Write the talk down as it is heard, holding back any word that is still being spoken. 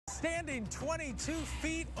Standing 22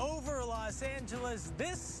 feet over Los Angeles,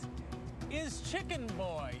 this is Chicken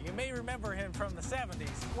Boy. You may remember him from the 70s.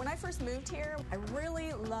 When I first moved here, I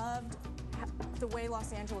really loved the way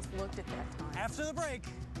Los Angeles looked at that time. After the break,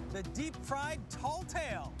 the deep-fried tall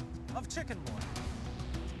tale of Chicken Boy.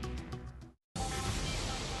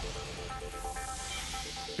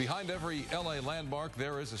 Behind every LA landmark,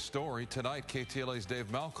 there is a story. Tonight, KTLA's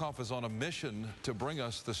Dave Malkoff is on a mission to bring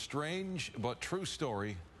us the strange but true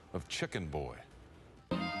story of Chicken Boy.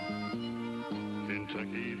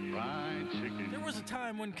 Kentucky Fried Chicken. There was a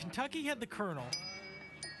time when Kentucky had the Colonel,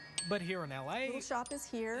 but here in LA, Little shop is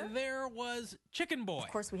here. there was Chicken Boy.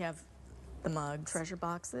 Of course, we have the mugs, treasure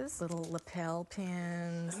boxes, little lapel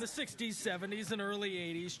pins. In the 60s, 70s, and early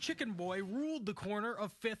 80s, Chicken Boy ruled the corner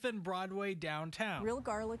of 5th and Broadway downtown. Real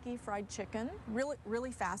garlicky fried chicken,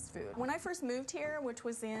 really fast food. When I first moved here, which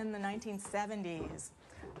was in the 1970s,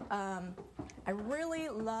 I really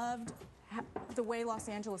loved the way Los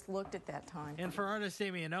Angeles looked at that time. And for artist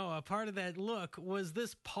Amy Anoa, part of that look was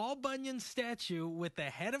this Paul Bunyan statue with the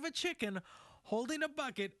head of a chicken holding a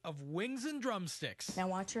bucket of wings and drumsticks. Now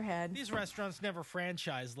watch your head. These restaurants never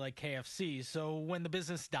franchised like KFC, so when the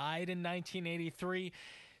business died in 1983,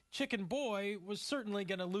 Chicken Boy was certainly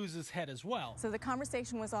going to lose his head as well. So the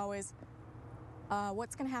conversation was always,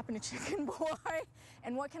 what's going to happen to Chicken Boy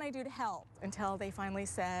and what can I do to help? Until they finally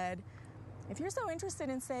said, if you're so interested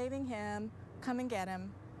in saving him, come and get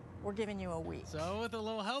him. We're giving you a week. So with a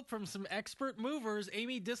little help from some expert movers,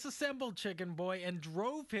 Amy disassembled Chicken Boy and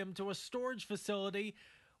drove him to a storage facility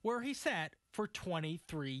where he sat for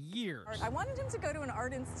 23 years. I wanted him to go to an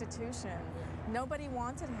art institution. Nobody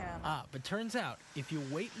wanted him. But turns out, if you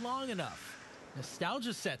wait long enough,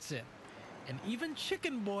 nostalgia sets in, and even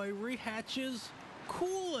Chicken Boy rehatches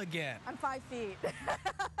cool again. I'm 5 feet.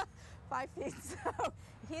 5 feet, so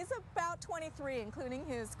he's about 23, including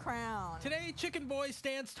his crown. Today, Chicken Boy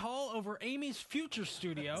stands tall over Amy's future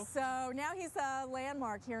studio. So now he's a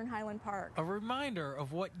landmark here in Highland Park. A reminder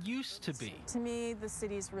of what used to be. To me, the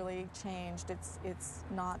city's really changed. It's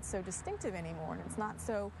not so distinctive anymore, and it's not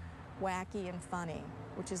so wacky and funny,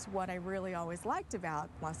 which is what I really always liked about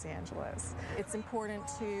Los Angeles. It's important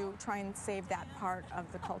to try and save that part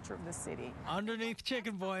of the culture of the city. Underneath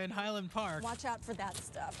Chicken Boy in Highland Park. Watch out for that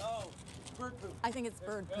stuff. Oh, bird poop. I think it's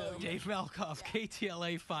bird poo. Dave Malkoff,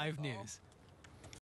 KTLA 5 News.